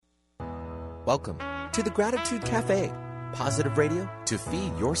Welcome to the Gratitude Cafe, positive radio to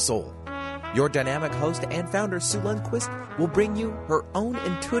feed your soul. Your dynamic host and founder, Sue Lundquist, will bring you her own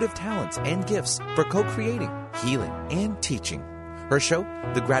intuitive talents and gifts for co-creating, healing, and teaching. Her show,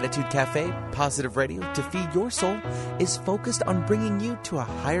 The Gratitude Cafe, positive radio to feed your soul, is focused on bringing you to a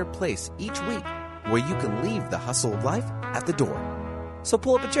higher place each week where you can leave the hustle of life at the door. So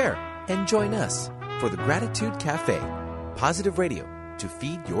pull up a chair and join us for The Gratitude Cafe, positive radio to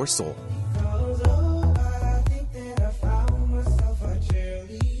feed your soul.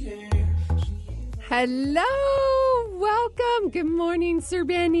 Hello, welcome. Good morning, Sir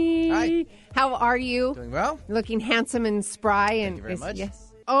Benny. Hi. How are you? Doing well. Looking handsome and spry. Thank you very much.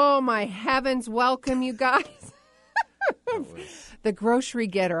 Yes. Oh my heavens! Welcome, you guys. The grocery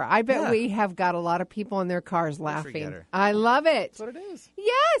getter. I bet we have got a lot of people in their cars laughing. Getter. I love it. That's what it is.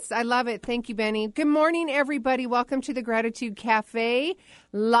 Yes, I love it. Thank you, Benny. Good morning, everybody. Welcome to the Gratitude Cafe,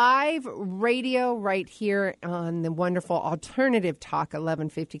 live radio right here on the wonderful Alternative Talk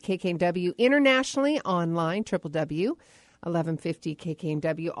 1150 KKNW, internationally online,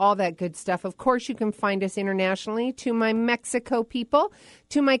 www.1150kknw, all that good stuff. Of course, you can find us internationally, to my Mexico people,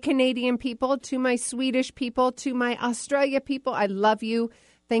 to my Canadian people, to my Swedish people, to my Australia people. I love you.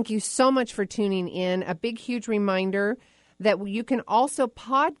 Thank you so much for tuning in. A big, huge reminder that you can also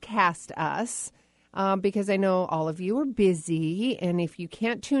podcast us because I know all of you are busy. And if you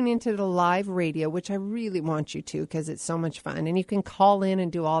can't tune into the live radio, which I really want you to because it's so much fun, and you can call in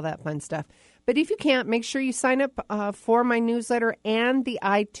and do all that fun stuff. But if you can't, make sure you sign up for my newsletter and the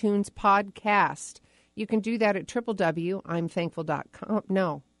iTunes podcast. You can do that at www.imthankful.com.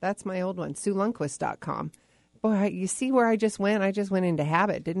 No, that's my old one, SueLundquist.com. Boy, you see where I just went? I just went into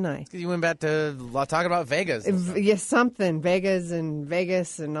habit, didn't I? Because you went back to talking about Vegas. Yes, something. Vegas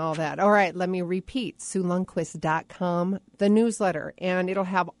and all that. All right, let me repeat. SueLundquist.com, the newsletter. And it'll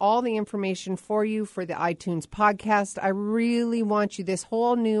have all the information for you for the iTunes podcast. I really want you, this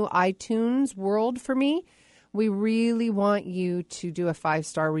whole new iTunes world for me, we really want you to do a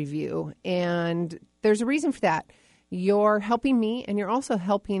 5-star review. And there's a reason for that. You're helping me, and you're also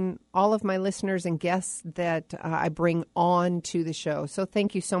helping all of my listeners and guests that I bring on to the show. So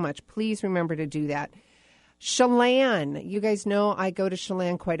thank you so much. Please remember to do that. Chelan. You guys know I go to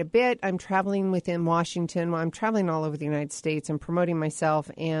Chelan quite a bit. I'm traveling within Washington. I'm traveling all over the United States and promoting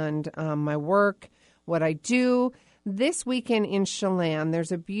myself and my work, what I do. This weekend in Chelan,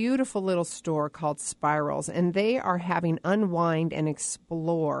 there's a beautiful little store called Spirals, and they are having Unwind and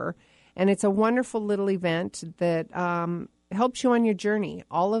Explore. And it's a wonderful little event that helps you on your journey.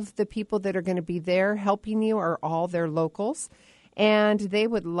 All of the people that are going to be there helping you are all their locals, and they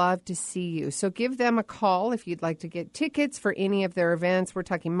would love to see you. So give them a call if you'd like to get tickets for any of their events. We're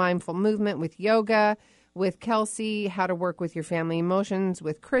talking mindful movement with yoga, with Kelsey, how to work with your family emotions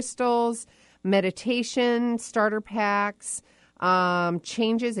with crystals, meditation, starter packs,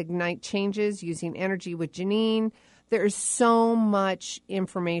 changes, ignite changes, using energy with Janine. There is so much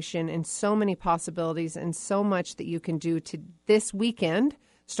information and so many possibilities and so much that you can do to this weekend,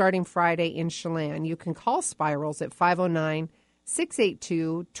 starting Friday in Chelan. You can call Spirals at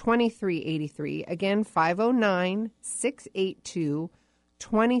 509-682-2383. Again,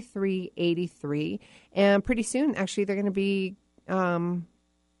 509-682-2383. And pretty soon, actually, they're going to be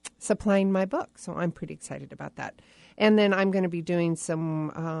supplying my book. So I'm pretty excited about that. And then I'm going to be doing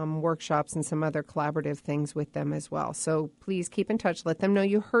some workshops and some other collaborative things with them as well. So please keep in touch. Let them know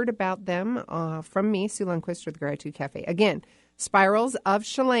you heard about them from me, Sue Lundquist, or the Gratitude Cafe. Again, Spirals of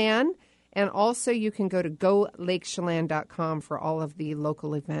Chelan. And also you can go to golakeschelan.com for all of the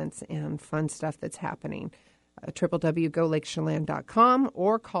local events and fun stuff that's happening. www.golakeschelan.com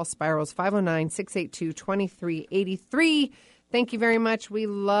or call Spirals 509-682-2383. Thank you very much. We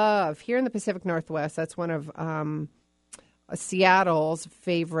love, here in the Pacific Northwest, that's one of Seattle's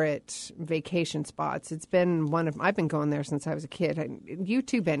favorite vacation spots. It's been I've been going there since I was a kid. You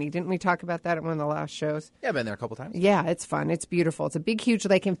too, Benny. Didn't we talk about that at one of the last shows? Yeah, I've been there a couple times. Yeah, it's fun. It's beautiful. It's a big, huge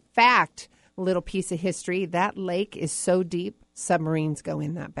lake. In fact, a little piece of history, that lake is so deep, submarines go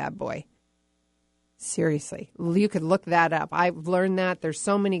in that bad boy. Seriously. You could look that up. I've learned that. There's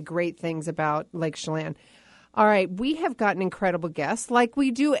so many great things about Lake Chelan. All right, we have got an incredible guest, like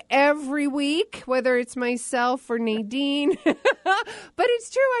we do every week, whether it's myself or Nadine. But it's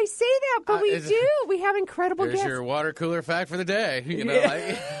true, I say that, but we do. We have incredible guests. Here's your water cooler fact for the day. You know,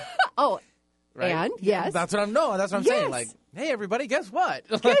 like, oh, right? And yes, that's what I'm saying. Like, hey, everybody, guess what?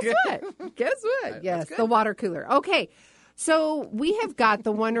 Guess what? Guess what? Yes, the water cooler. Okay. So we have got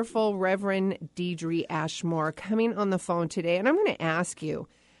the wonderful Reverend Deidre Ashmore coming on the phone today, and I'm going to ask you,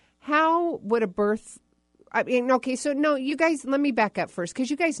 how would a birth I mean, okay, so no, you guys, let me back up first, because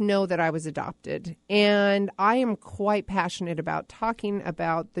you guys know that I was adopted, and I am quite passionate about talking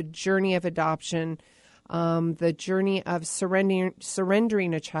about the journey of adoption, the journey of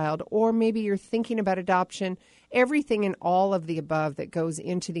surrendering a child, or maybe you're thinking about adoption, everything and all of the above that goes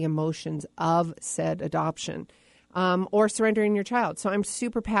into the emotions of said adoption. Or surrendering your child. So I'm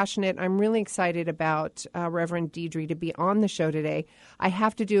super passionate. I'm really excited about Reverend Deidre to be on the show today. I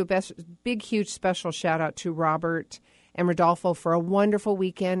have to do a big, huge special shout out to Robert and Rodolfo for a wonderful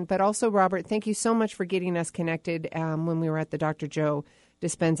weekend. But also, Robert, thank you so much for getting us connected when we were at the Dr. Joe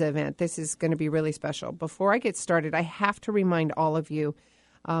Dispenza event. This is going to be really special. Before I get started, I have to remind all of you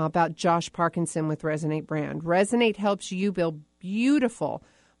about Josh Parkinson with Resonate Brand. Resonate helps you build beautiful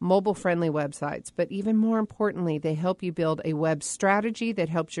mobile-friendly websites, but even more importantly, they help you build a web strategy that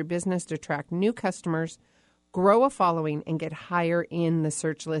helps your business to attract new customers, grow a following, and get higher in the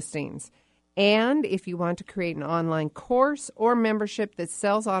search listings. And if you want to create an online course or membership that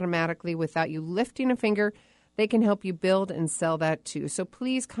sells automatically without you lifting a finger, they can help you build and sell that too. So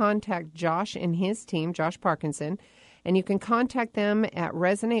please contact Josh and his team, Josh Parkinson, and you can contact them at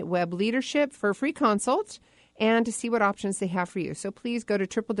Resonate Web Leadership for a free consult and to see what options they have for you. So please go to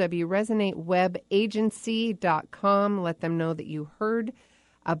www.resonatewebagency.com. Let them know that you heard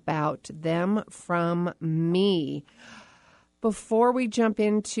about them from me. Before we jump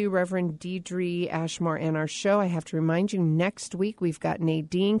into Reverend Deidre Ashmore and our show, I have to remind you, next week we've got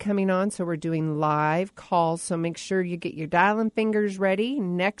Nadine coming on, so we're doing live calls. So make sure you get your dial-in fingers ready.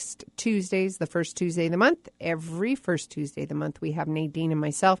 Next Tuesday's the first Tuesday of the month. Every first Tuesday of the month, we have Nadine and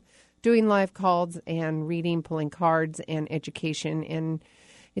myself doing live calls and reading, pulling cards, and education. And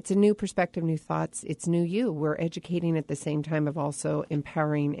it's a new perspective, new thoughts. It's new you. We're educating at the same time of also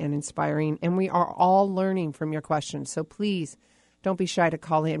empowering and inspiring. And we are all learning from your questions. So please don't be shy to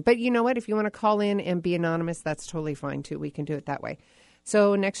call in. But you know what? If you want to call in and be anonymous, that's totally fine too. We can do it that way.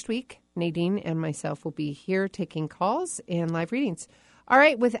 So next week, Nadine and myself will be here taking calls and live readings. All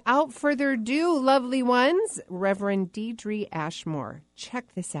right, without further ado, lovely ones, Reverend Deidre Ashmore.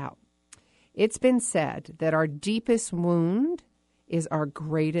 Check this out. It's been said that our deepest wound is our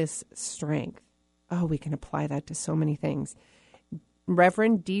greatest strength. Oh, we can apply that to so many things.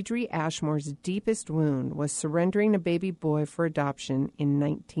 Reverend Deidre Ashmore's deepest wound was surrendering a baby boy for adoption in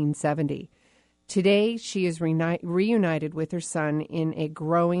 1970. Today, she is reunited with her son in a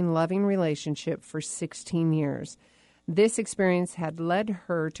growing, loving relationship for 16 years. This experience had led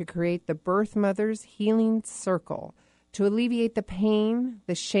her to create the Birthmothers Healing Circle, to alleviate the pain,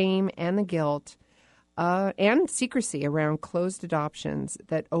 the shame, and the guilt and secrecy around closed adoptions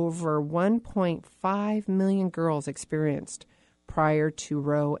that over 1.5 million girls experienced prior to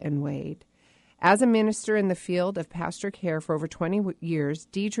Roe and Wade. As a minister in the field of pastoral care for over 20 years,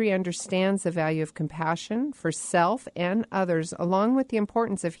 Deidre understands the value of compassion for self and others, along with the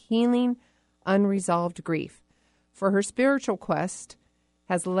importance of healing unresolved grief. For her spiritual quest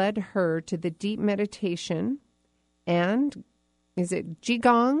has led her to the deep meditation and, is it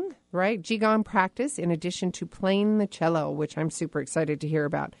qigong, right? Qigong practice, in addition to playing the cello, which I'm super excited to hear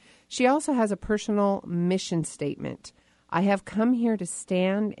about. She also has a personal mission statement. I have come here to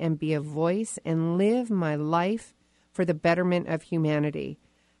stand and be a voice and live my life for the betterment of humanity.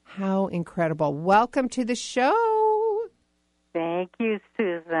 How incredible. Welcome to the show. Thank you,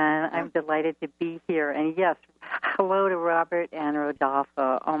 Susan. I'm delighted to be here. And yes, hello to Robert and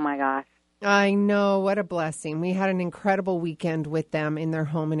Rodolfo. Oh, my gosh. I know. What a blessing. We had an incredible weekend with them in their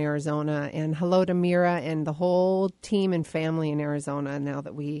home in Arizona. And hello to Mira and the whole team and family in Arizona now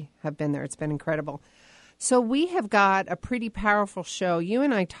that we have been there. It's been incredible. So we have got a pretty powerful show. You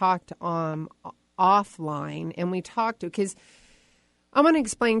and I talked offline, and we talked because I want to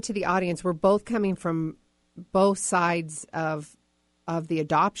explain to the audience, we're both coming from both sides of the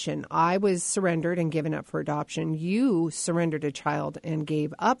adoption. I was surrendered and given up for adoption. You surrendered a child and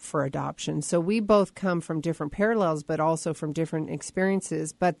gave up for adoption. So we both come from different parallels, but also from different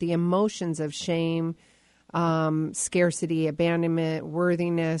experiences. But the emotions of shame, scarcity, abandonment,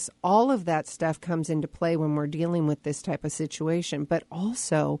 worthiness, all of that stuff comes into play when we're dealing with this type of situation. But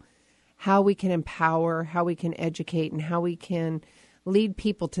also how we can empower, how we can educate, and how we can lead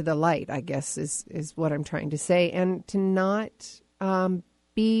people to the light, I guess, is what I'm trying to say. And to not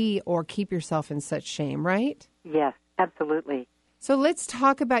be or keep yourself in such shame, right? Yes, absolutely. So let's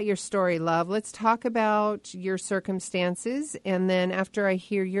talk about your story, love. Let's talk about your circumstances, and then after I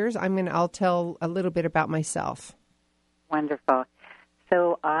hear yours, I'll tell a little bit about myself. Wonderful.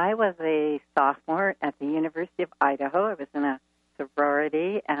 So I was a sophomore at the University of Idaho. I was in a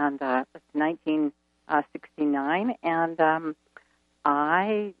sorority, and it was 1969, and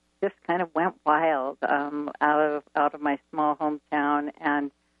I just kind of went wild out of my small hometown,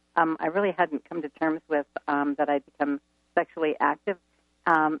 and I really hadn't come to terms with that I'd become sexually active.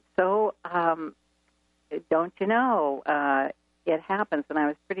 So don't you know, it happens, and I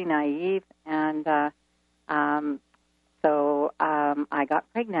was pretty naive, and so I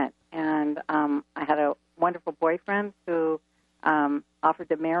got pregnant, and I had a wonderful boyfriend who offered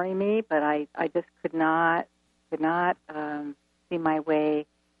to marry me, but I just could not see my way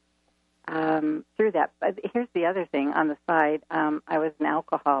through that. But here's the other thing on the side. I was an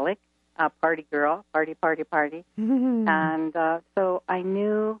alcoholic, a party girl, party, and so I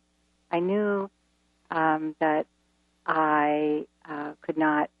knew that I could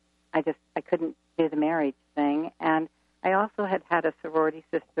not. I couldn't do the marriage thing, and I also had a sorority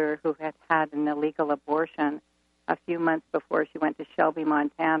sister who had an illegal abortion a few months before she went to Shelby,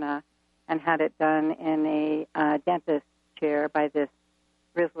 Montana, and had it done in a dentist chair by this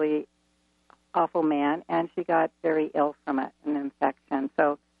really awful man, and she got very ill from it, an infection.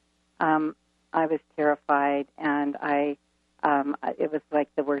 So I was terrified, and it was like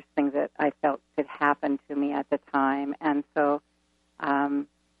the worst thing that I felt could happen to me at the time. And so,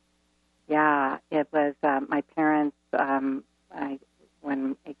 it was my parents.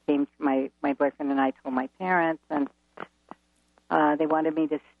 When it came to my boyfriend and I told my parents, and they wanted me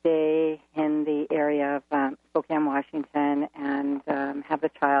to stay in the area of Spokane, Washington, and have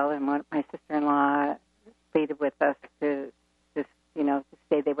the child. And my sister-in-law pleaded with us to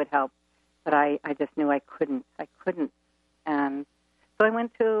stay. They would help, but I just knew I couldn't. And so I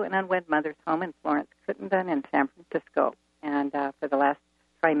went to an unwed mother's home in Florence, Crittenden, in San Francisco, and for the last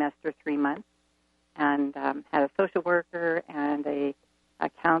trimester, 3 months, and had a social worker and a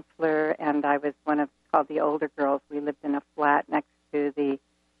counselor, and I was one of called the older girls. We lived in a flat next to the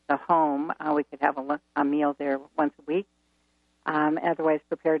home. We could have a meal there once a week. Otherwise,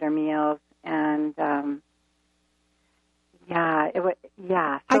 prepared our meals, and So,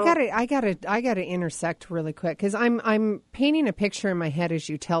 I gotta intersect really quick because I'm painting a picture in my head as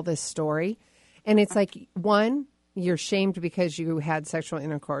you tell this story, and it's like 1, you're shamed because you had sexual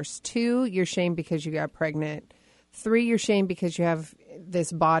intercourse. 2, you're shamed because you got pregnant. 3, you're shamed because you have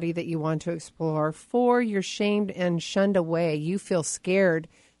this body that you want to explore. 4, you're shamed and shunned away. You feel scared,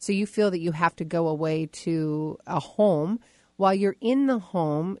 so you feel that you have to go away to a home. While you're in the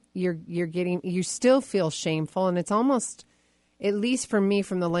home, you still feel shameful, and it's almost, at least for me,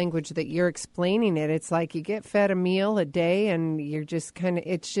 from the language that you're explaining it, it's like you get fed a meal a day, and you're just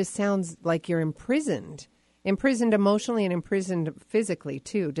it just sounds like you're imprisoned emotionally and imprisoned physically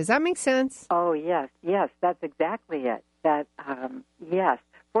too. Does that make sense? Oh, yes, that's exactly it. Yes.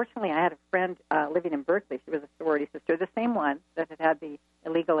 Fortunately, I had a friend living in Berkeley. She was a sorority sister, the same one that had the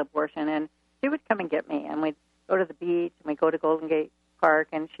illegal abortion, and she would come and get me, and we'd go to the beach, and we'd go to Golden Gate Park,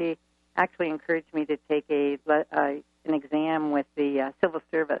 and she actually encouraged me to take an exam with the civil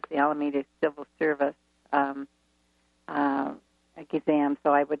service, the Alameda Civil Service exam,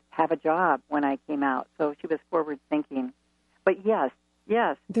 so I would have a job when I came out. So she was forward-thinking. But yes.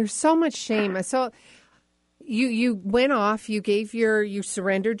 There's so much shame. So you went off, you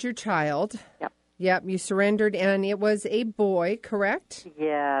surrendered your child. Yep, you surrendered, and it was a boy, correct?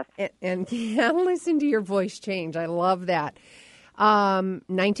 Yes. And listen to your voice change. I love that.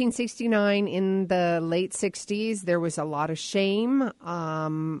 1969, in the late 60s, there was a lot of shame.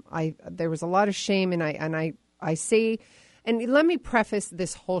 There was a lot of shame, and I say, and let me preface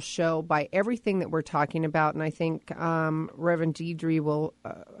this whole show by everything that we're talking about, and I think Reverend Deidre will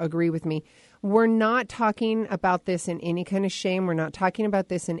agree with me. We're not talking about this in any kind of shame. We're not talking about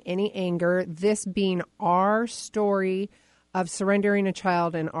this in any anger. This being our story of surrendering a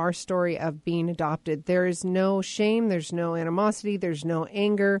child and our story of being adopted. There is no shame. There's no animosity. There's no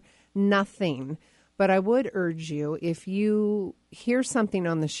anger. Nothing. But I would urge you, if you hear something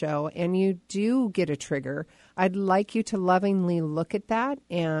on the show and you do get a trigger, I'd like you to lovingly look at that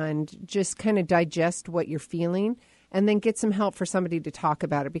and just kind of digest what you're feeling, and then get some help for somebody to talk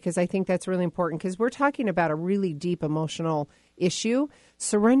about it, because I think that's really important, because we're talking about a really deep emotional issue.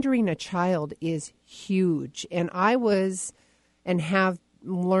 Surrendering a child is huge, and I was and have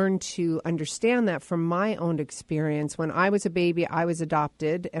learned to understand that from my own experience. When I was a baby, I was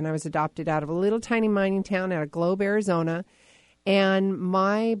adopted, and I was adopted out of a little tiny mining town out of Globe, Arizona, and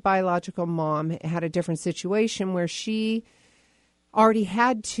my biological mom had a different situation where she already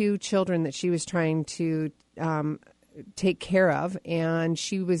had 2 children that she was trying to take care of, and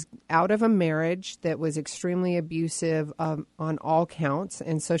she was out of a marriage that was extremely abusive on all counts,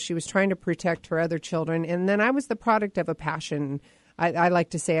 and so she was trying to protect her other children. And then I was the product of a passion. I like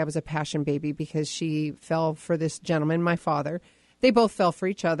to say I was a passion baby, because she fell for this gentleman, my father, they both fell for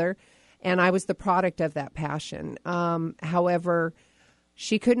each other, and I was the product of that passion. However,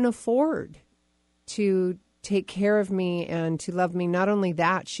 she couldn't afford to take care of me and to love me. Not only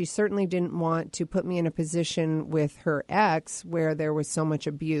that, she certainly didn't want to put me in a position with her ex where there was so much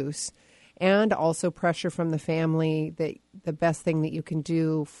abuse and also pressure from the family that the best thing that you can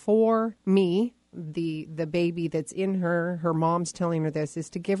do for me, the baby that's in her mom's telling her this, is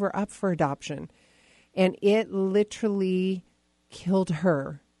to give her up for adoption. And it literally killed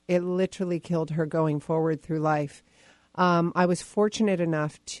her. It literally killed her going forward through life. I was fortunate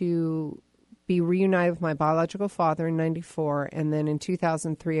enough to be reunited with my biological father in 94, and then in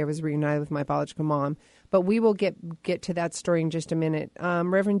 2003 I was reunited with my biological mom. But we will get to that story in just a minute.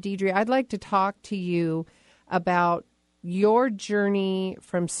 Reverend Deidre, I'd like to talk to you about your journey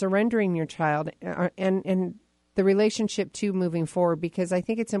from surrendering your child and the relationship to moving forward, because I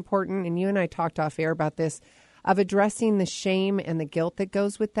think it's important, and you and I talked off air about this, of addressing the shame and the guilt that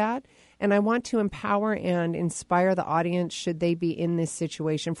goes with that. And I want to empower and inspire the audience should they be in this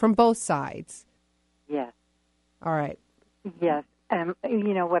situation from both sides. Yes. All right. Yes.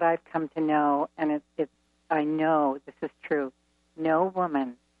 You know, what I've come to know, and I know this is true, no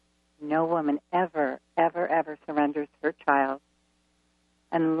woman ever surrenders her child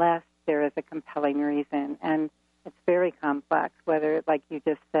unless there is a compelling reason. And it's very complex, whether, like you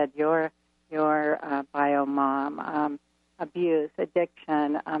just said, your bio mom, abuse,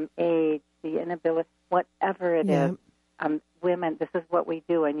 addiction, age, the inability, whatever it is. Women, this is what we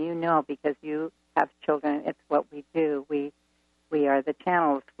do, and you know, because you have children, it's what we do. We are the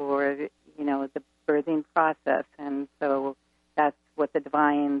channels for, you know, the birthing process, and so that's what the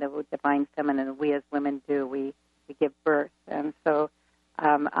divine feminine, we as women do. We give birth, and so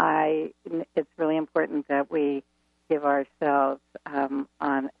it's really important that we give ourselves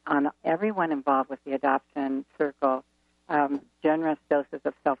on everyone involved with the adoption circle generous doses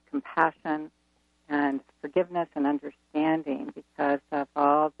of self-compassion and forgiveness and understanding because of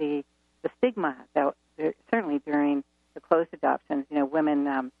all the stigma that certainly during the closed adoptions, you know,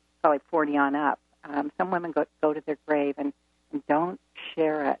 women probably 40 on up, some women go to their grave and don't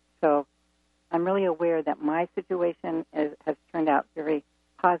share it. So I'm really aware that my situation has turned out very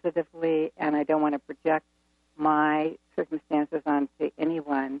positively, and I don't want to project my circumstances onto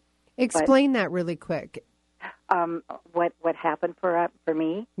anyone. Explain that really quick. What happened for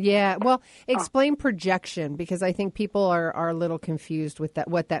me? Yeah, well, explain projection, because I think people are a little confused with that,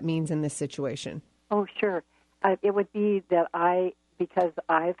 what that means in this situation. Oh, sure. It would be that because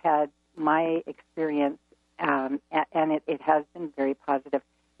I've had my experience, and it has been very positive,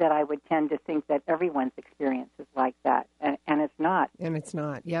 that I would tend to think that everyone's experience is like that, and it's not. And it's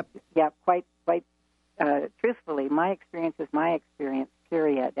not, yep. Yeah, quite truthfully, my experience is my experience,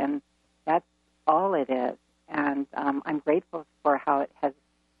 period, and that's all it is. And I'm grateful for how it has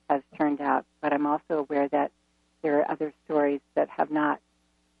turned out, but I'm also aware that there are other stories that have not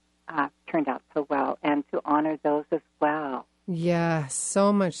turned out so well, and to honor those as well. Yeah,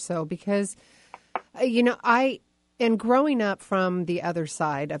 so much so, because, you know, and growing up from the other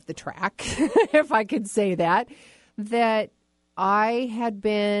side of the track, if I could say that I had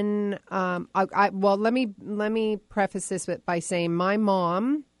been, well, let me preface this by saying my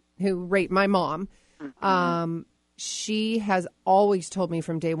mom, she has always told me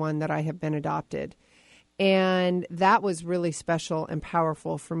from day one that I have been adopted. And that was really special and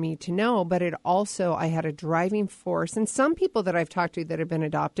powerful for me to know. But it also, I had a driving force. And some people that I've talked to that have been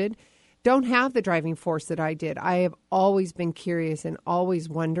adopted don't have the driving force that I did. I have always been curious and always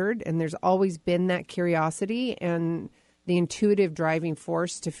wondered. And there's always been that curiosity and the intuitive driving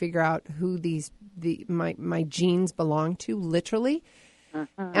force to figure out who my genes belong to, literally.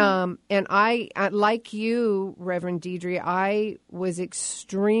 And I, like you, Reverend Deidre, I was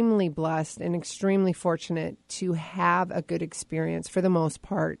extremely blessed and extremely fortunate to have a good experience for the most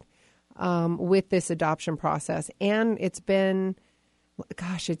part with this adoption process. And it's been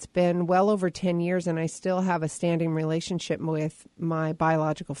well over 10 years, and I still have a standing relationship with my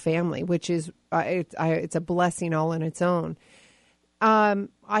biological family, which is it's a blessing all on its own.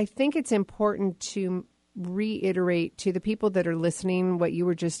 I think it's important to reiterate to the people that are listening what you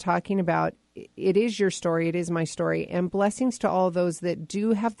were just talking about. It is your story. It is my story. And blessings to all those that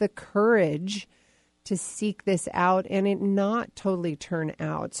do have the courage to seek this out and it not totally turn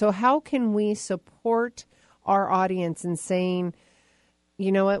out. So how can we support our audience in saying,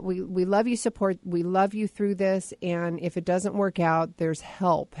 you know what, we love you, we love you through this, and if it doesn't work out, there's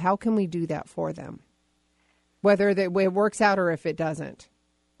help. How can we do that for them? Whether it works out or if it doesn't.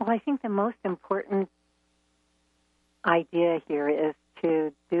 Well, I think the most important idea here is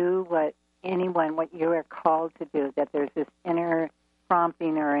to do what anyone what you are called to do, that there's this inner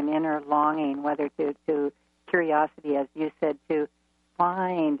prompting or an inner longing, whether to curiosity, as you said, to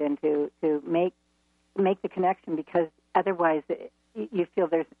find and to make the connection, because otherwise you feel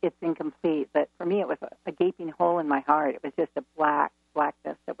it's incomplete. But for me, it was a gaping hole in my heart. It was just a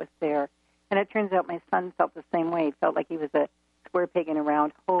blackness that was there. And it turns out my son felt the same way. He felt like he was a square peg in a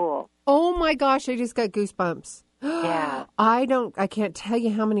round hole. Oh my gosh, I just got goosebumps. Yeah. I can't tell you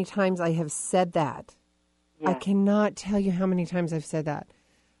how many times I have said that. Yeah. I cannot tell you how many times I've said that.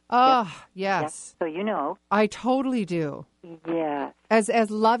 Oh, yes. So you know. I totally do. Yes. As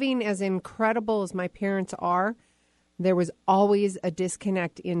loving, as incredible as my parents are, there was always a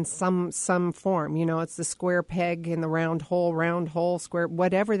disconnect in some form. You know, it's the square peg in the round hole, square,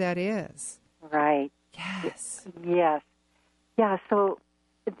 whatever that is. Right. Yes. Yes. Yeah, so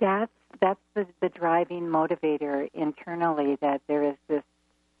that's the driving motivator internally, that there is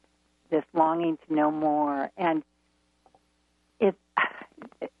this longing to know more. And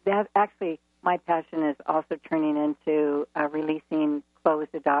that actually, my passion is also turning into releasing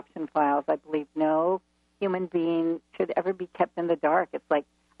closed adoption files. I believe no human being should ever be kept in the dark. It's like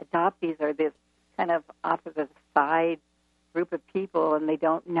adoptees are this kind of off of the side group of people, and they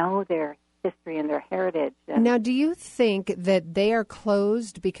don't know their history and their heritage. Now, do you think that they are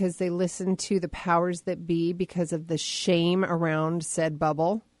closed because they listen to the powers that be because of the shame around said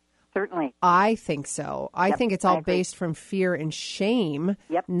bubble? Certainly. I think so. I think it's all agree. based from fear and shame,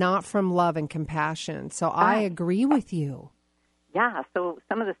 not from love and compassion. So I agree with you. Yeah, so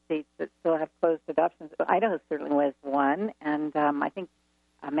some of the states that still have closed adoptions, Idaho certainly was one, and I think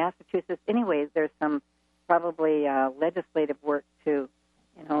Massachusetts, anyways, there's some probably legislative work to,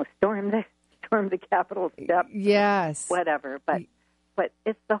 storm the Capitol steps. Yes. Whatever, but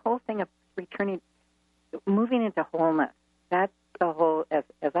it's the whole thing of moving into wholeness. That's the whole, as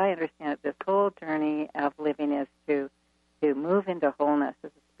I understand it, this whole journey of living is to move into wholeness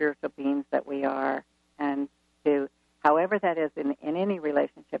as the spiritual beings that we are, and to, however that is in any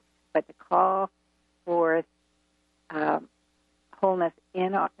relationship, but to call forth wholeness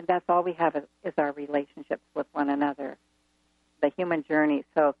that's all we have is our relationships with one another, the human journey.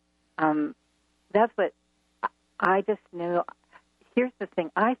 So that's what I just knew. Here's the thing.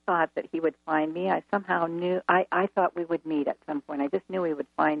 I thought that he would find me. I somehow knew. I thought we would meet at some point. I just knew he would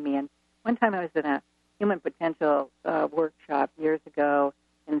find me. And one time I was in a human potential workshop years ago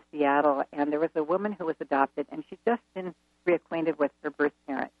in Seattle, and there was a woman who was adopted, and she'd just been reacquainted with her birth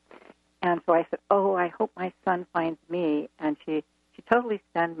parent. And so I said, I hope my son finds me. And she totally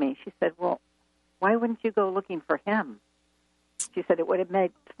stunned me. She said, well, why wouldn't you go looking for him? She said it would have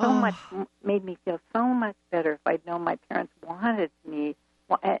made me feel so much better if I'd known my parents wanted me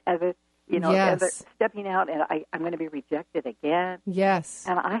as stepping out, and I'm going to be rejected again. Yes.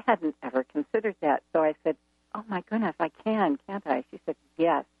 And I hadn't ever considered that. So I said, oh, my goodness, I can't I? She said,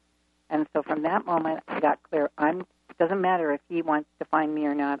 yes. And so from that moment, I got clear. It doesn't matter if he wants to find me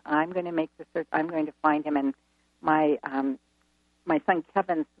or not. I'm going to make the search. I'm going to find him. And my son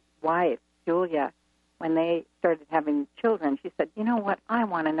Kevin's wife, Julia, when they started having children, she said, you know what, I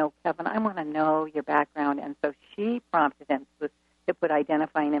want to know, Kevin. I want to know your background. And so she prompted him to put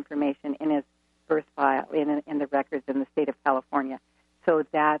identifying information in his birth file, in the records in the state of California. So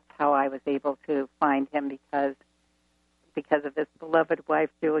that's how I was able to find him, because of this beloved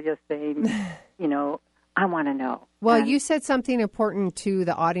wife, Julia, saying, I want to know. Well, you said something important to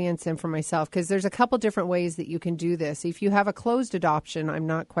the audience and for myself, because there's a couple different ways that you can do this. If you have a closed adoption, I'm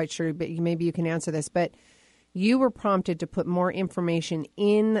not quite sure, but maybe you can answer this, but you were prompted to put more information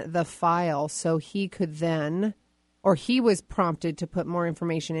in the file so he could then, or he was prompted to put more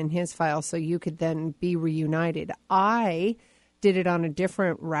information in his file so you could then be reunited. I did it on a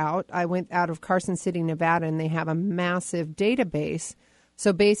different route. I went out of Carson City, Nevada, and they have a massive database.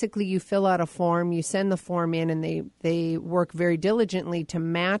 So basically you fill out a form, you send the form in, and they work very diligently to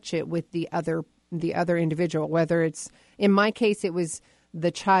match it with the other individual, whether it's, in my case, it was the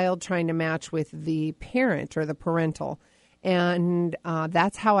child trying to match with the parent or the parental. And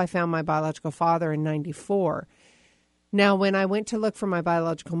that's how I found my biological father in 94. Now, when I went to look for my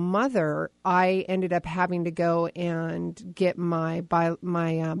biological mother, I ended up having to go and get my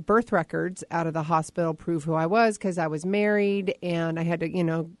birth records out of the hospital, prove who I was, because I was married, and I had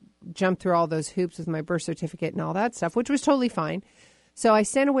to, jump through all those hoops with my birth certificate and all that stuff, which was totally fine. So I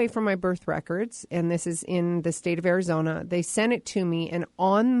sent away for my birth records, and this is in the state of Arizona. They sent it to me, and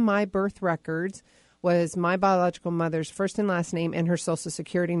on my birth records was my biological mother's first and last name and her social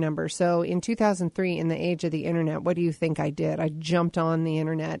security number. So in 2003, in the age of the internet, what do you think I did? I jumped on the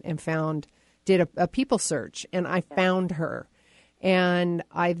internet and did a people search, and I found her. And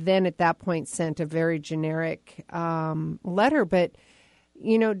I then at that point sent a very generic letter. But,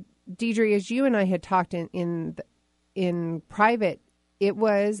 you know, Deidre, as you and I had talked in private, it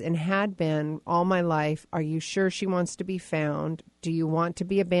was and had been all my life. Are you sure she wants to be found? Do you want to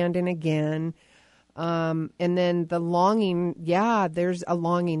be abandoned again? And then the longing, there's a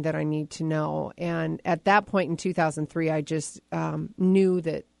longing that I need to know. And at that point in 2003, I just knew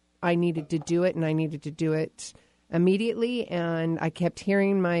that I needed to do it, and I needed to do it immediately. And I kept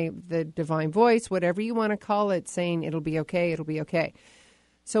hearing the divine voice, whatever you want to call it, saying, it'll be okay, it'll be okay.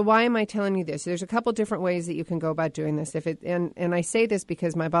 So why am I telling you this? There's a couple different ways that you can go about doing this. And I say this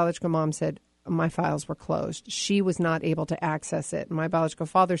because my biological mom said my files were closed. She was not able to access it. My biological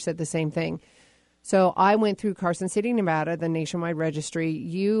father said the same thing. So I went through Carson City, Nevada, the nationwide registry.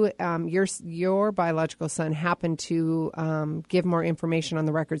 Your biological son happened to give more information on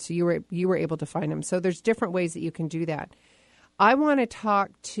the record, so you were able to find him. So there's different ways that you can do that. I want to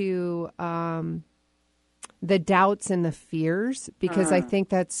talk to the doubts and the fears, because I think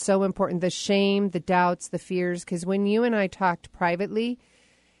that's so important. The shame, the doubts, the fears, because when you and I talked privately,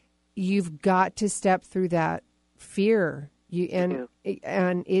 you've got to step through that fear. And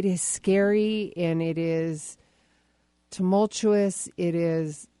it is scary, and it is tumultuous.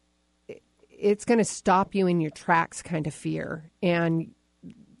 It's going to stop you in your tracks, kind of fear. And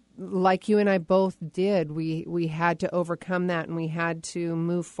like you and I both did, we had to overcome that, and we had to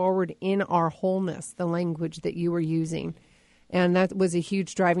move forward in our wholeness, the language that you were using. And that was a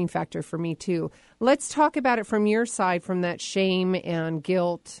huge driving factor for me, too. Let's talk about it from your side, from that shame and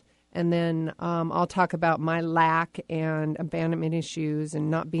guilt. And then I'll talk about my lack and abandonment issues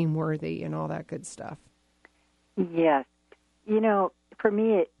and not being worthy and all that good stuff. Yes. You know, for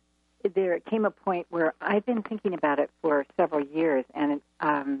me, there came a point where I've been thinking about it for several years, and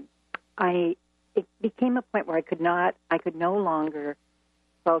it became a point where I could no longer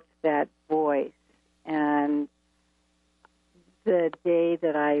approach that voice. And the day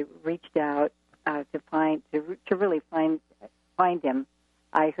that I reached out to really find him,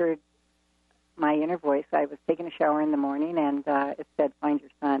 I heard my inner voice. I was taking a shower in the morning, and it said, "Find your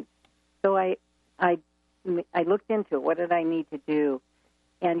son." So I looked into it. What did I need to do?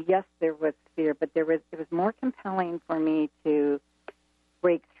 And yes, there was fear, but it was more compelling for me to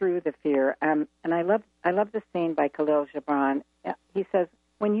break through the fear. And I love the saying by Khalil Gibran. He says,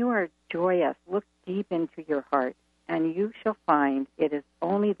 "When you are joyous, look deep into your heart, and you shall find it is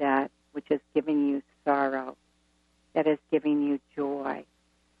only that which is giving you sorrow that is giving you joy."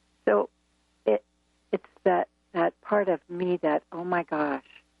 So it's that part of me that, oh my gosh,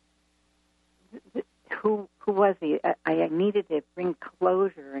 who was he? I needed to bring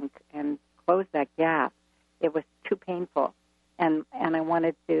closure and close that gap. It was too painful, and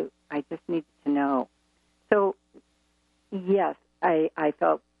I just needed to know. So yes, I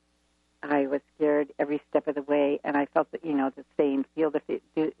felt I was scared every step of the way, and I felt that, the saying, feel the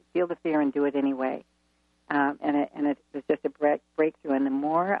fear and do it anyway. And it was just a breakthrough. And the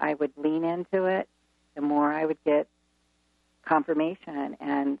more I would lean into it, the more I would get confirmation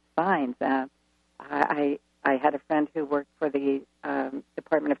and signs. I had a friend who worked for the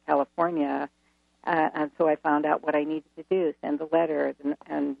Department of California, and so I found out what I needed to do, send the letters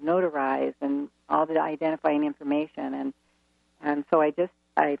and notarize and all the identifying information. And so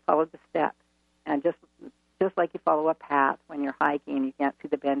I followed the steps. And just like you follow a path when you're hiking, you can't see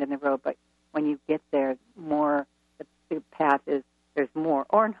the bend in the road, but when you get there, the path is, there's more,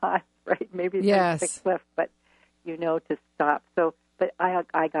 or not, right? Maybe it's like a thick cliff, but to stop. So, but I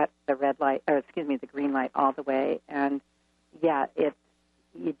got the the green light all the way, and you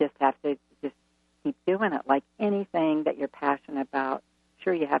just have to just keep doing it. Like anything that you're passionate about,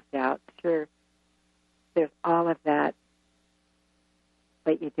 sure you have doubts, sure there's all of that,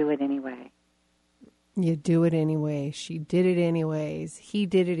 but you do it anyway. You do it anyway. She did it anyways. He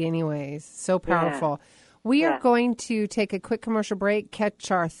did it anyways. So powerful. Yeah. We are going to take a quick commercial break,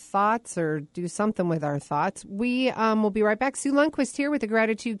 catch our thoughts, or do something with our thoughts. We will be right back. Sue Lundquist here with the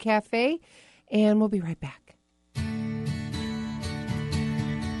Gratitude Cafe, and we'll be right back.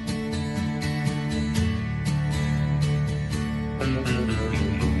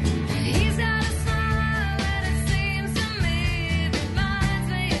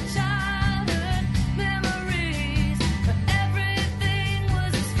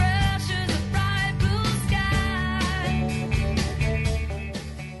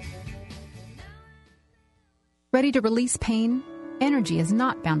 Ready to release pain? Energy is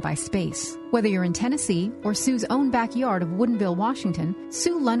not bound by space. Whether you're in Tennessee or Sue's own backyard of Woodinville, Washington,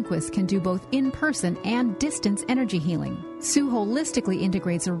 Sue Lundquist can do both in-person and distance energy healing. Sue holistically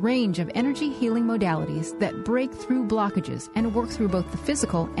integrates a range of energy healing modalities that break through blockages and work through both the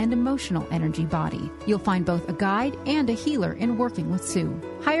physical and emotional energy body. You'll find both a guide and a healer in working with Sue.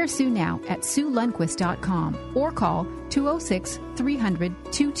 Hire Sue now at SueLundquist.com or call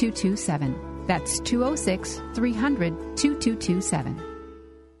 206-300-2227. That's 206-300-2227.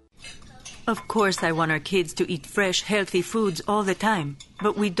 Of course I want our kids to eat fresh, healthy foods all the time.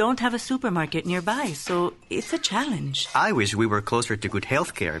 But we don't have a supermarket nearby, so it's a challenge. I wish we were closer to good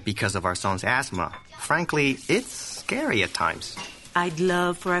health care because of our son's asthma. Frankly, it's scary at times. I'd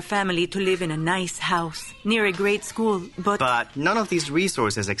love for our family to live in a nice house, near a great school, but none of these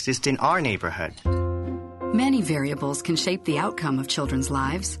resources exist in our neighborhood. Many variables can shape the outcome of children's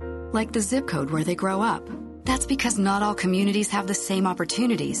lives, like the zip code where they grow up. That's because not all communities have the same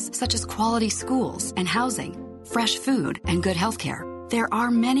opportunities, such as quality schools and housing, fresh food, and good health care. There are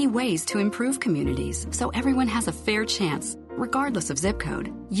many ways to improve communities, so everyone has a fair chance, regardless of zip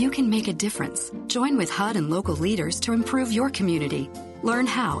code. You can make a difference. Join with HUD and local leaders to improve your community. Learn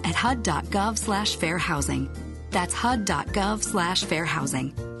how at HUD.gov/fairhousing. That's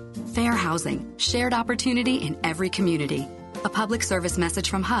HUD.gov/fairhousing. Fair housing, shared opportunity in every community. A public service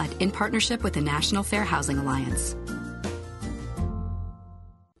message from HUD in partnership with the National Fair Housing Alliance.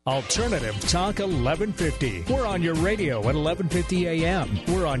 Alternative Talk 1150. We're on your radio at 1150 a.m.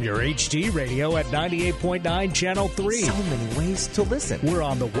 We're on your HD radio at 98.9 Channel 3. So many ways to listen. We're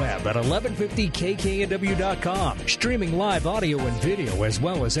on the web at 1150kknw.com. Streaming live audio and video as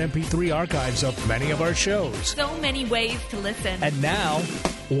well as MP3 archives of many of our shows. So many ways to listen. And now,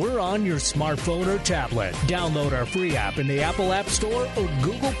 we're on your smartphone or tablet. Download our free app in the Apple App Store or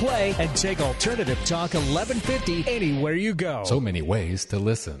Google Play and take Alternative Talk 1150 anywhere you go. So many ways to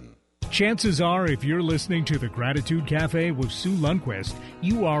listen. Chances are, if you're listening to the Gratitude Cafe with Sue Lundquist,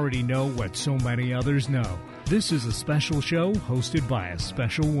 you already know what so many others know. This is a special show hosted by a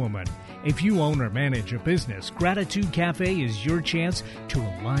special woman. If you own or manage a business, Gratitude Cafe is your chance to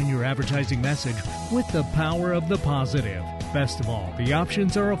align your advertising message with the power of the positive. Best of all, the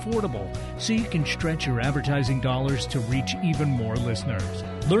options are affordable, so you can stretch your advertising dollars to reach even more listeners.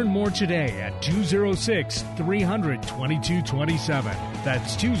 Learn more today at 206-300-2227.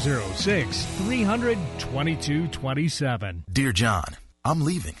 That's 206-300-2227. Dear John, I'm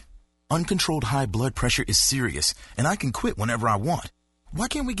leaving. Uncontrolled high blood pressure is serious, and I can quit whenever I want. Why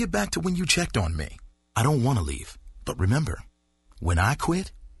can't we get back to when you checked on me? I don't want to leave, but remember, when I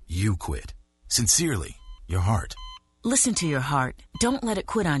quit, you quit. Sincerely, your heart. Listen to your heart. Don't let it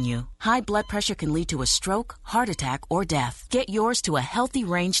quit on you. High blood pressure can lead to a stroke, heart attack, or death. Get yours to a healthy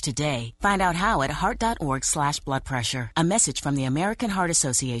range today. Find out how at heart.org/blood pressure. A message from the American Heart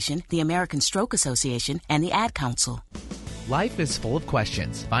Association, the American Stroke Association, and the Ad Council. Life is full of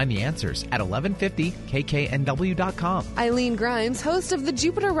questions. Find the answers at 1150kknw.com. Eileen Grimes, host of the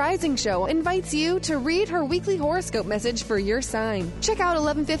Jupiter Rising Show, invites you to read her weekly horoscope message for your sign. Check out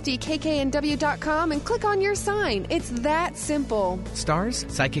 1150kknw.com and click on your sign. It's that simple.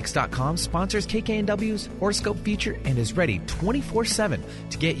 StarsPsychics.com sponsors KKNW's horoscope feature and is ready 24/7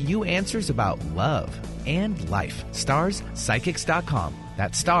 to get you answers about love and life. StarsPsychics.com.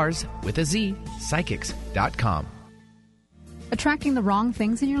 That's stars with a Z, psychics.com. Attracting the wrong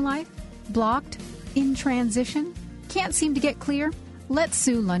things in your life? Blocked? In transition? Can't seem to get clear? Let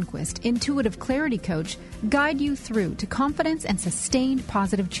Sue Lundquist, intuitive clarity coach, guide you through to confidence and sustained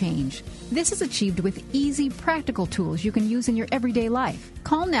positive change. This is achieved with easy, practical tools you can use in your everyday life.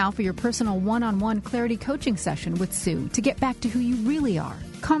 Call now for your personal one-on-one clarity coaching session with Sue to get back to who you really are,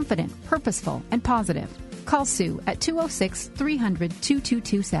 confident, purposeful, and positive. Call Sue at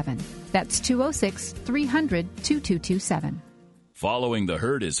 206-300-2227. That's 206-300-2227. Following the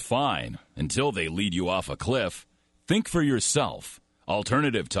herd is fine until they lead you off a cliff. Think for yourself.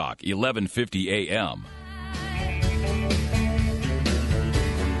 Alternative Talk, 1150 a.m.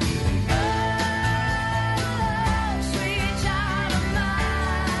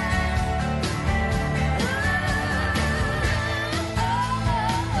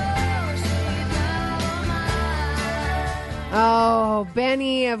 Oh,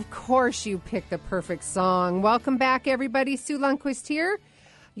 Benny, of course you picked the perfect song. Welcome back, everybody. Sue Lundquist here.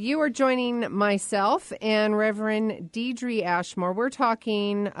 You are joining myself and Reverend Deidre Ashmore. We're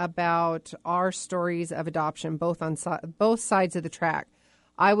talking about our stories of adoption, both on both sides of the track.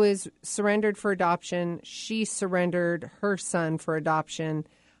 I was surrendered for adoption. She surrendered her son for adoption.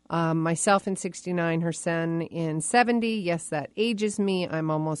 Myself in 69, her son in 70. Yes, that ages me. I'm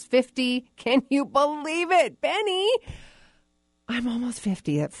almost 50. Can you believe it, Benny? I'm almost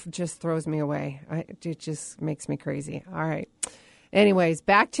 50. It just throws me away. It just makes me crazy. All right. Anyways,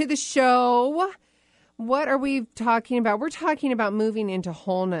 back to the show. What are we talking about? We're talking about moving into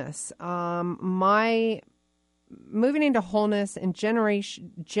wholeness. Moving into wholeness and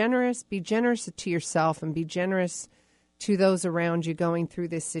be generous to yourself and be generous to those around you going through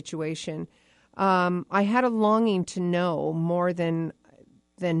this situation. I had a longing to know more than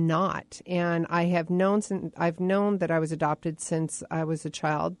not, and I've known that I was adopted since I was a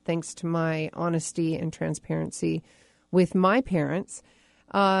child, thanks to my honesty and transparency with my parents.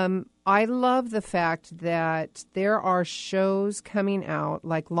 I love the fact that there are shows coming out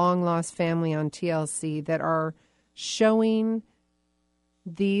like Long Lost Family on TLC that are showing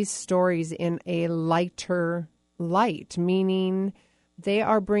these stories in a lighter light, meaning they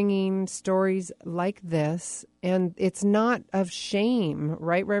are bringing stories like this, and it's not of shame,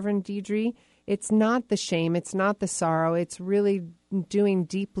 right, Reverend Deidre? It's not the shame. It's not the sorrow. It's really doing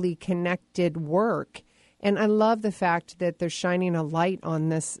deeply connected work. And I love the fact that they're shining a light on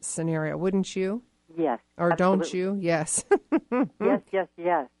this scenario, wouldn't you? Yes. Or absolutely. don't you? Yes.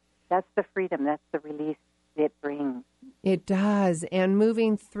 Yes. That's the freedom. That's the release it brings. It does. And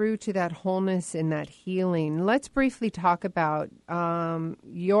moving through to that wholeness and that healing, let's briefly talk about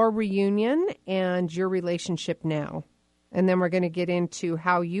your reunion and your relationship now. And then we're going to get into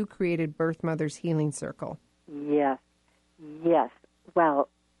how you created Birthmothers Healing Circle. Yes. Well,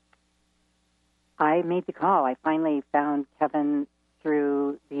 I made the call. I finally found Kevin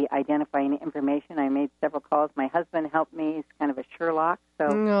through the identifying information. I made several calls. My husband helped me. He's kind of a Sherlock.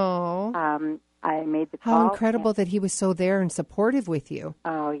 So I made the call. How incredible that he was so there and supportive with you.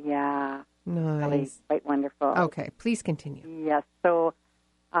 Oh, yeah. Nice. Really quite wonderful. Okay, please continue. Yes. So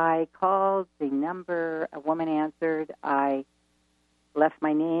I called the number. A woman answered. I left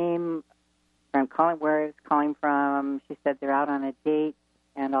my name. I'm calling where I was calling from. She said they're out on a date,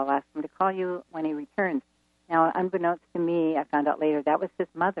 and I'll ask him to call you when he returns. Now, unbeknownst to me, I found out later that was his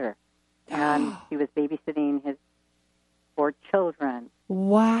mother, and she was babysitting his 4 children.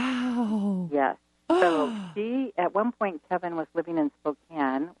 Wow. Yes. So at one point, Kevin was living in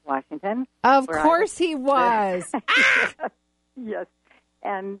Spokane, Washington. Of course he was. Yes.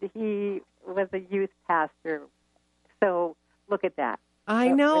 And he was a youth pastor. So look at that. I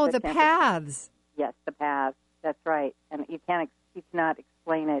know, the paths. Yes, the paths. That's right. And you cannot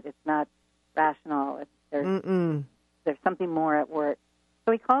explain it. It's not rational. There's something more at work.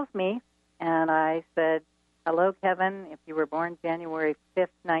 So he calls me, and I said, "Hello, Kevin. If you were born January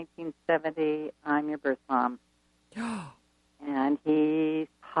 5th, 1970, I'm your birth mom." And he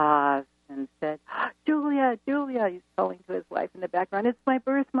paused and said, Julia, he's calling to his wife in the background. "It's my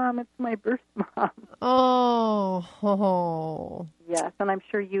birth mom. It's my birth mom." Oh. Yes, and I'm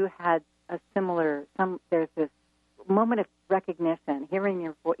sure you had a similar, there's this moment of recognition,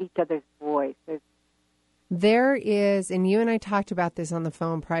 hearing each other's voice. There is, and you and I talked about this on the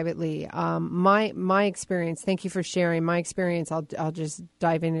phone privately. My experience. Thank you for sharing my experience. I'll just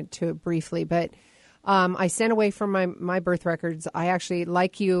dive into it briefly. But I sent away from my birth records. I actually,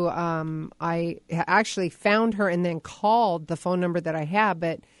 like you, I actually found her and then called the phone number that I had.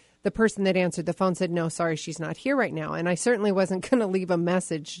 But the person that answered the phone said, "No, sorry, she's not here right now." And I certainly wasn't going to leave a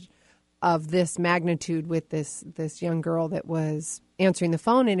message of this magnitude with this young girl that was answering the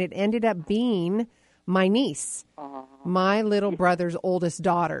phone, and it ended up being my niece, my little brother's oldest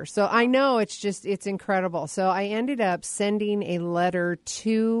daughter. So I know it's incredible. So I ended up sending a letter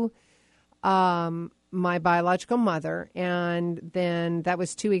to my biological mother, and then that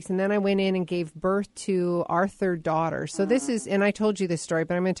was 2 weeks. And then I went in and gave birth to our 3rd daughter. So this is, and I told you this story,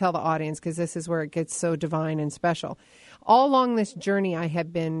 but I'm going to tell the audience because this is where it gets so divine and special. All along this journey, I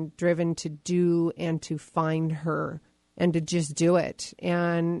have been driven to do and to find her and to just do it.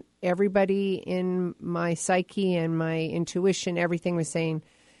 And everybody in my psyche and my intuition, everything was saying,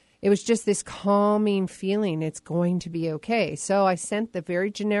 it was just this calming feeling. It's going to be okay. So I sent the very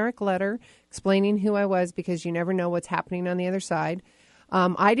generic letter explaining who I was, because you never know what's happening on the other side.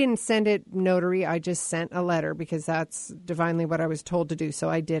 I didn't send it notary. I just sent a letter because that's divinely what I was told to do. So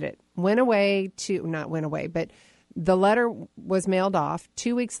I did it. But the letter was mailed off.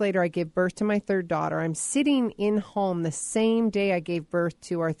 2 weeks later, I gave birth to my 3rd daughter. I'm sitting in home the same day I gave birth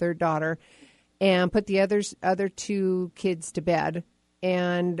to our 3rd daughter and put the other 2 kids to bed.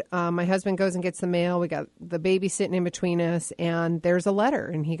 And my husband goes and gets the mail. We got the baby sitting in between us, and there's a letter.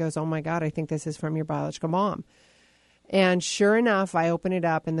 And he goes, "Oh, my God, I think this is from your biological mom." And sure enough, I open it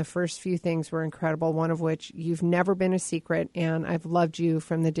up, and the first few things were incredible, one of which, "You've never been a secret, and I've loved you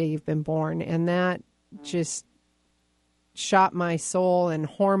from the day you've been born." And that just shot my soul and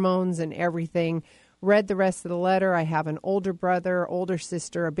hormones and everything read the rest of the letter. I have an older brother, older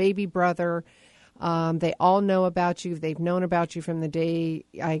sister, a baby brother. They all know about you. They've known about you from the day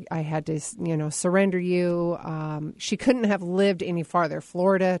I had to, surrender you. She couldn't have lived any farther,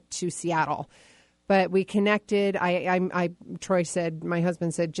 Florida to Seattle. But we connected. Troy said, my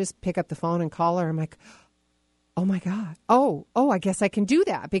husband said, just pick up the phone and call her. I'm like, oh my God. Oh, I guess I can do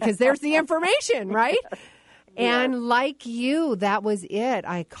that because there's the information, right? And like you, that was it.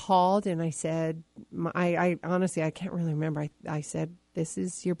 I called and I said, I honestly, I can't really remember. I said, this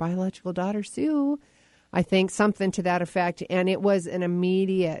is your biological daughter, Sue. I think something to that effect. And it was an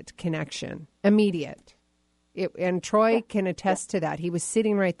immediate connection. Immediate. And Troy can attest to that. He was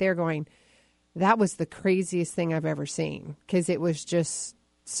sitting right there going, that was the craziest thing I've ever seen because it was just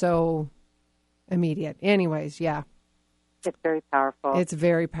so immediate. Anyways, yeah. It's very powerful. It's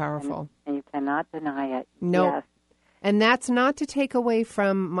very powerful. And you cannot deny it. No. Yes. And that's not to take away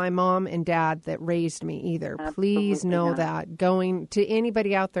from my mom and dad that raised me either. Absolutely Please know not. that. Going to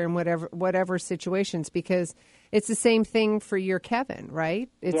anybody out there in whatever situations, because it's the same thing for your Kevin, right?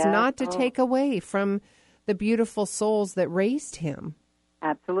 It's not to take away from the beautiful souls that raised him.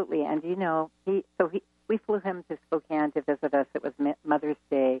 Absolutely. And, we flew him to Spokane to visit us. It was Mother's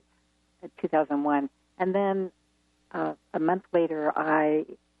Day, 2001. And then a month later, I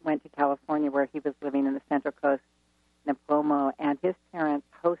went to California where he was living in the Central Coast, Napomo, and his parents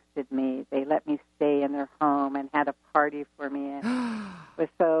hosted me. They let me stay in their home and had a party for me. And was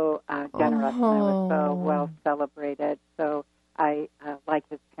so generous and I was so well celebrated. So I like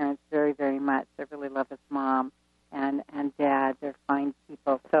his parents very, very much. I really love his mom and dad. They're fine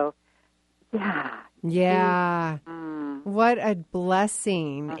people. So, yeah. Yeah. What a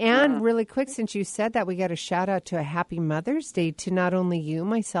blessing. And really quick, since you said that, we got a shout out to a happy Mother's Day to not only you,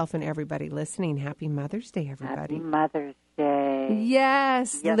 myself, and everybody listening. Happy Mother's Day, everybody. Happy Mother's Day.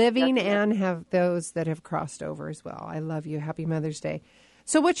 Yes. Living and have those that have crossed over as well. I love you. Happy Mother's Day.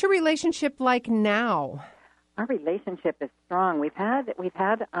 So what's your relationship like now? Our relationship is strong. We've had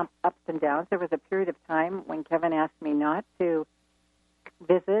ups and downs. There was a period of time when Kevin asked me not to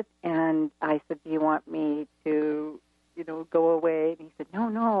visit, and I said, do you want me to, go away? And he said,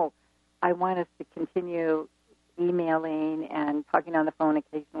 no, I want us to continue emailing and talking on the phone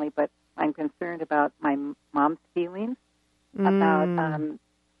occasionally, but I'm concerned about my mom's feelings, about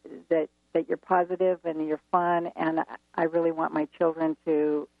that you're positive and you're fun, and I really want my children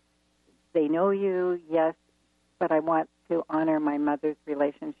to, they know you, yes, but I want to honor my mother's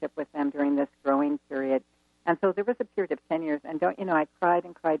relationship with them during this growing period. And so there was a period of 10 years, and I cried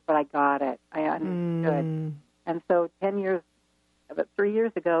and cried, but I got it. I understood. And so 3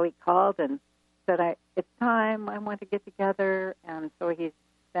 years ago, he called and said, it's time, I want to get together. And so he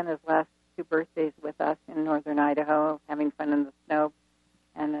spent his last 2 birthdays with us in northern Idaho, having fun in the snow,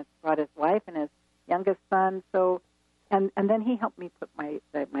 and has brought his wife and his youngest son. So, and then he helped me put my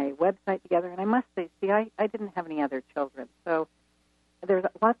website together. And I must say, I didn't have any other children. So there's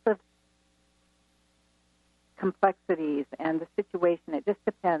lots of complexities and the situation. It just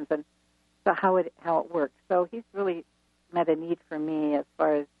depends on how it works. So he's really met a need for me as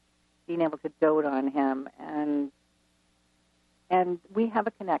far as being able to dote on him, and we have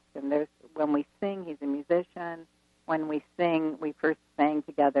a connection. When we sing, he's a musician. When we sing, we first sang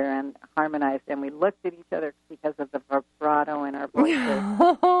together and harmonized, and we looked at each other because of the vibrato in our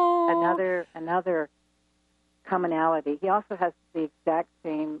voices. Another commonality. He also has the exact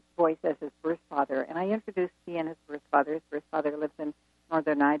same voice as his birth father, and I introduced he and his birth father. His birth father lives in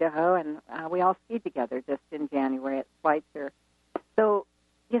northern Idaho, and we all skied together just in January at Schweitzer. So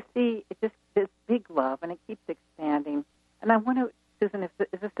you see, it's just this big love, and it keeps expanding. And I want to, Susan, is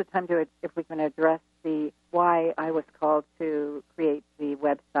this the time if we can address why I was called to create the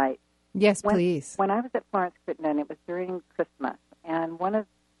website? Yes, please. When I was at Florence Crittenden, it was during Christmas, and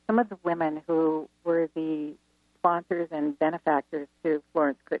some of the women who were the sponsors and benefactors to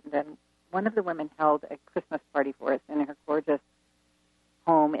Florence Crittenden, one of the women held a Christmas party for us in her gorgeous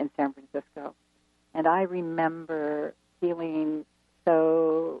home in San Francisco. And I remember feeling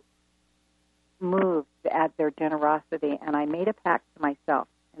so moved at their generosity, and I made a pact to myself.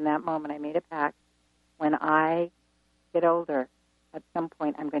 In that moment, I made a pact. When I get older, at some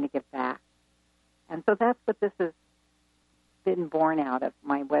point, I'm going to give back. And so that's what this has been born out of,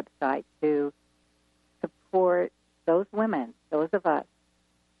 my website, to support those women, those of us,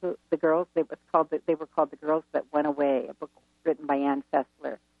 the girls. They were called The Girls That Went Away, a book written by Ann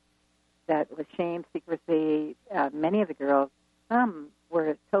Fessler. That was shame, secrecy. Many of the girls, some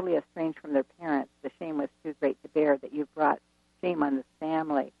were totally estranged from their parents. The shame was too great to bear that you brought shame on this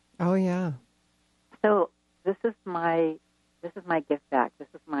family. Oh yeah. So this is my give back. This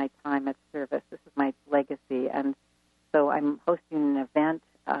is my time of service. This is my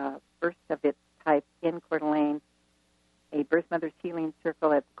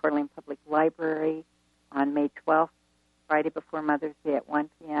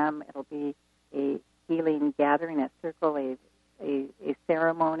p.m. It'll be a healing gathering at Circle, a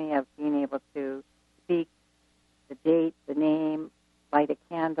ceremony of being able to speak the date, the name, light a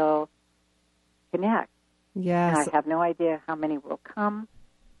candle, connect. Yes. And I have no idea how many will come,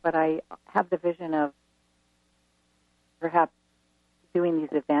 but I have the vision of perhaps doing these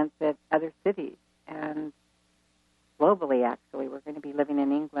events at other cities and globally, actually. We're going to be living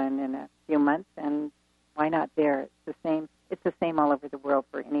in England in a few months, and why not there? It's the same all over the world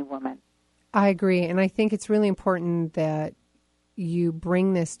for any woman. I agree, and I think it's really important that you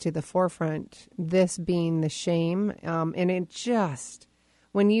bring this to the forefront, this being the shame, and it just,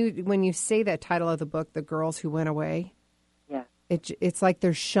 when you say that title of the book, The Girls Who Went Away, yeah, it's like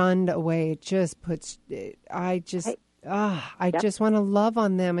they're shunned away. It just puts, I just want to love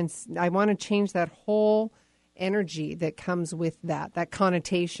on them, and I want to change that whole energy that comes with that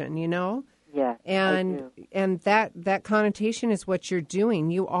connotation, you know? Yeah, and that connotation is what you're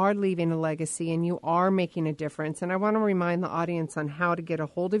doing. You are leaving a legacy, and you are making a difference. And I want to remind the audience on how to get a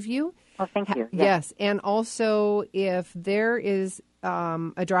hold of you. Oh, thank you. Yes, and also if there is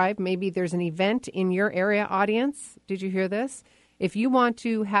a drive, maybe there's an event in your area, audience. Did you hear this? If you want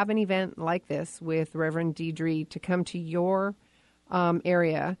to have an event like this with Reverend Deidre to come to your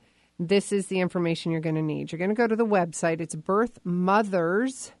area, this is the information you're going to need. You're going to go to the website. It's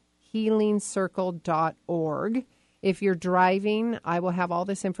Birthmothers Healing Circle.org. If you're driving, I will have all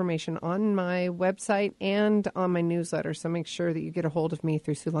this information on my website and on my newsletter, so make sure that you get a hold of me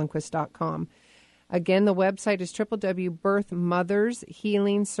through SueLundquist.com. Again, the website is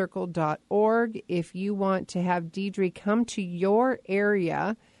www.birthmothershealingcircle.org. If you want to have Deidre come to your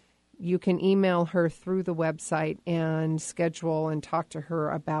area, you can email her through the website and schedule and talk to her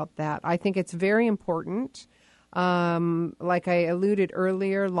about that. I think it's very important. Like I alluded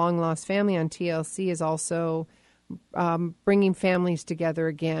earlier, Long Lost Family on TLC is also bringing families together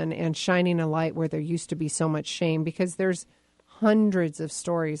again and shining a light where there used to be so much shame, because there's hundreds of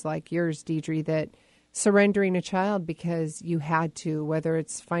stories like yours, Deidre, that surrendering a child because you had to, whether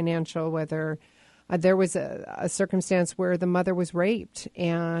it's financial, whether there was a circumstance where the mother was raped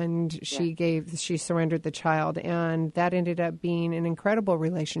and she surrendered the child, and that ended up being an incredible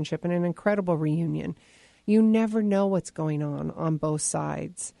relationship and an incredible reunion. You never know what's going on both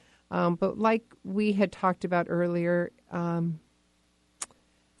sides. But like we had talked about earlier,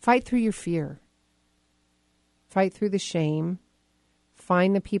 fight through your fear. Fight through the shame.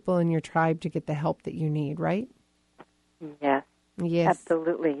 Find the people in your tribe to get the help that you need, right? Yes. Yes.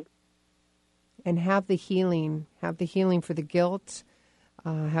 Absolutely. And have the healing. Have the healing for the guilt.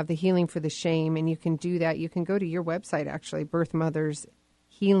 Have the healing for the shame. And you can do that. You can go to your website, actually,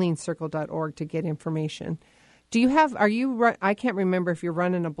 birthmothershealingcircle.org, to get information. I can't remember if you're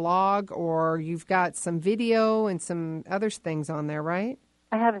running a blog or you've got some video and some other things on there, right?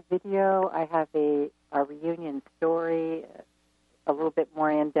 I have a video. I have a reunion story, a little bit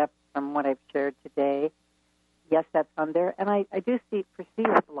more in-depth from what I've shared today. Yes, that's on there. And I do foresee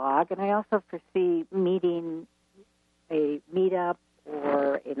a blog, and I also foresee meeting a meetup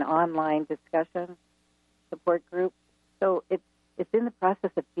or an online discussion support group. So it's in the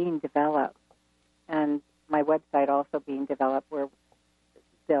process of being developed, and my website also being developed, where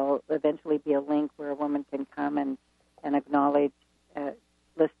there'll eventually be a link where a woman can come and acknowledge,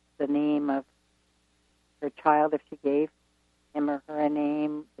 list the name of her child if she gave him or her a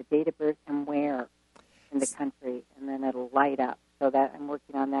name, the date of birth, and where in the country, and then it'll light up. So that I'm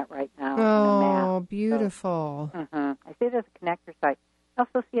working on that right now. Oh, beautiful. So, I see it as a connector site. I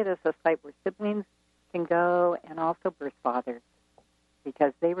also see it as a site where siblings can go, and also birth fathers,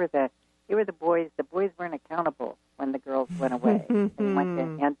 because they were the boys. The boys weren't accountable when the girls went away. They went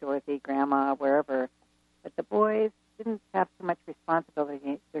to Aunt Dorothy, Grandma, wherever. But the boys didn't have so much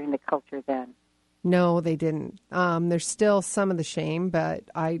responsibility during the culture then. No, they didn't. There's still some of the shame, but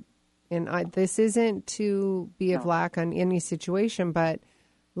this isn't to be of lack on any situation, but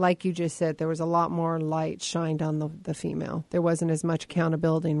like you just said, there was a lot more light shined on the female. There wasn't as much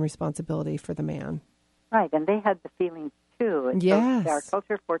accountability and responsibility for the man. Right, and they had the feelings too. And yes. So our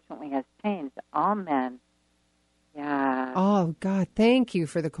culture, fortunately, has changed. All men. Yeah. Oh, God, thank you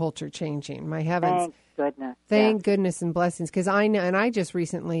for the culture changing. My heavens. Thank goodness. Thank goodness and blessings, because I know, and I just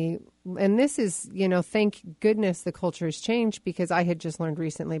recently, and this is, thank goodness the culture has changed, because I had just learned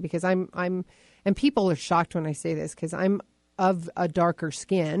recently, because I'm, and people are shocked when I say this, because I'm of a darker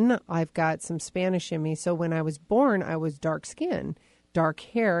skin. I've got some Spanish in me. So when I was born, I was dark skin, dark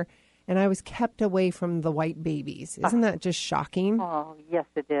hair, and I was kept away from the white babies. Isn't that just shocking? Oh, yes,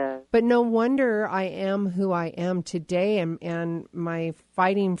 it is. But no wonder I am who I am today, and my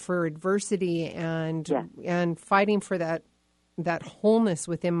fighting for adversity and fighting for that wholeness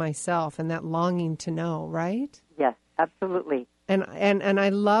within myself and that longing to know, right? Yes, absolutely. And I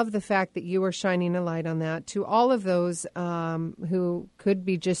love the fact that you are shining a light on that. To all of those who could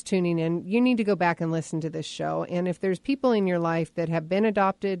be just tuning in, you need to go back and listen to this show. And if there's people in your life that have been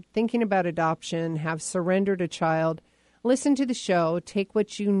adopted, thinking about adoption, have surrendered a child, listen to the show. Take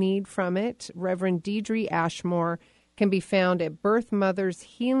what you need from it. Reverend Deidre Ashmore can be found at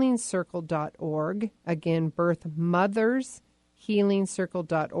birthmothershealingcircle.org. Again,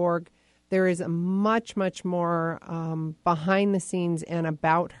 birthmothershealingcircle.org. There is a much, much more behind the scenes and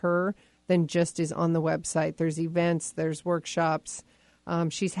about her than just is on the website. There's events, there's workshops.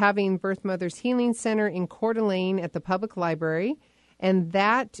 She's having Birth Mothers Healing Center in Coeur d'Alene at the Public Library. And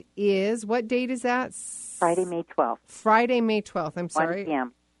that is, what date is that? Friday, May 12th. Friday, May 12th. I'm sorry. 1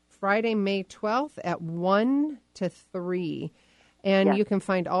 p.m. Friday, May 12th at 1 to 3. And yes. You can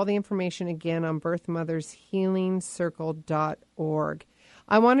find all the information again on birthmothershealingcircle.org.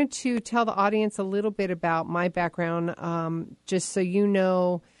 I wanted to tell the audience a little bit about my background, just so you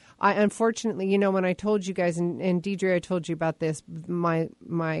know. Unfortunately, when I told you guys, and Deidre, I told you about this, my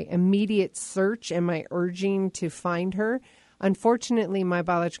immediate search and my urging to find her. Unfortunately, my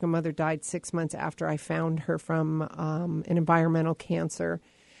biological mother died 6 months after I found her from an environmental cancer.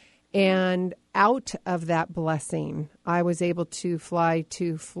 And out of that blessing, I was able to fly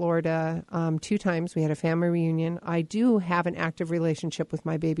to Florida 2 times. We had a family reunion. I do have an active relationship with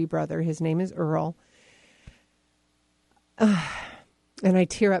my baby brother. His name is Earl. And I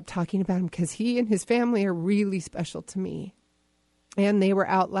tear up talking about him because he and his family are really special to me. And they were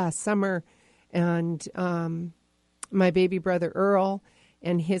out last summer, and my baby brother Earl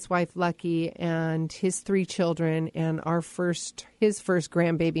and his wife Lucky and his 3 children and his first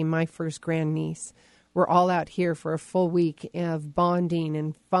grandbaby, my first grandniece, were all out here for a full week of bonding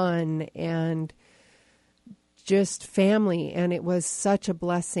and fun and just family. And it was such a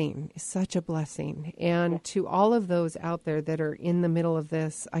blessing, such a blessing. And to all of those out there that are in the middle of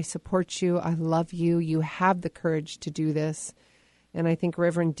this, I support you. I love you. You have the courage to do this. And I think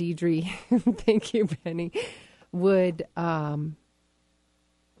Reverend Deidre, thank you, Benny, would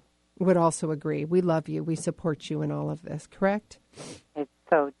also agree. We love you. We support you in all of this, correct? It's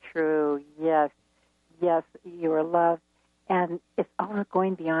so true. Yes. Yes, you are loved. And it's all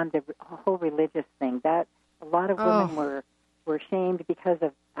going beyond the whole religious thing. That a lot of women were shamed because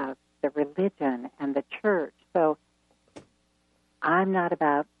of the religion and the church. So I'm not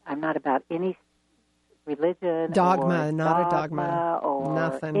about any religion dogma, or not a dogma or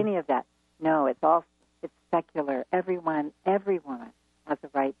nothing. Any of that. No, it's secular. Everyone has a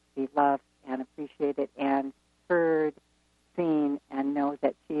right to be loved and appreciated and heard, seen, and know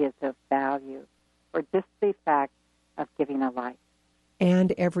that she is of value for just the fact of giving a life.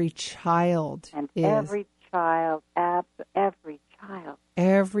 And every child is. Every child, every child.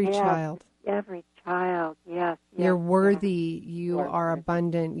 Every child. Every child, yes. You're worthy. You are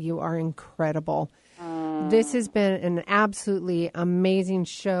abundant. You are incredible. This has been an absolutely amazing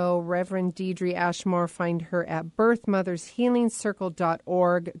show. Reverend Deidre Ashmore, find her at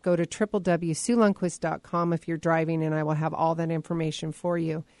birthmothershealingcircle.org. Go to www.SueLundquist.com if you're driving, and I will have all that information for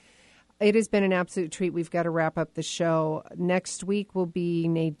you. It has been an absolute treat. We've got to wrap up the show. Next week will be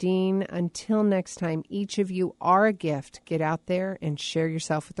Nadine. Until next time, each of you are a gift. Get out there and share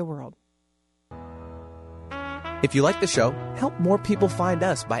yourself with the world. If you like the show, help more people find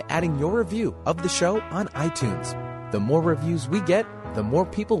us by adding your review of the show on iTunes. The more reviews we get, the more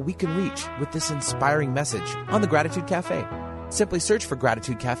people we can reach with this inspiring message on the Gratitude Cafe. Simply search for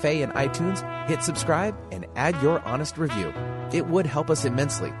Gratitude Cafe in iTunes, hit subscribe, and add your honest review. It would help us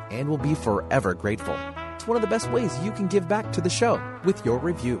immensely and we'll be forever grateful. It's one of the best ways you can give back to the show with your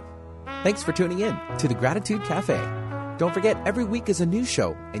review. Thanks for tuning in to the Gratitude Cafe. Don't forget, every week is a new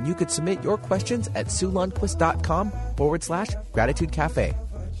show, and you could submit your questions at SueLundquist.com/Gratitude Cafe.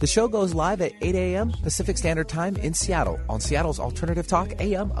 The show goes live at 8 a.m. Pacific Standard Time in Seattle on Seattle's Alternative Talk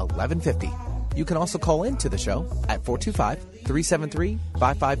AM 1150. You can also call in to the show at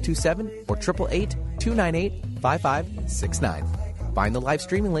 425-373-5527 or 888-298-5569. Find the live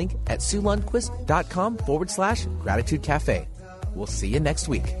streaming link at SueLundquist.com/Gratitude Cafe. We'll see you next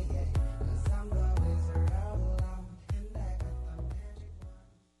week.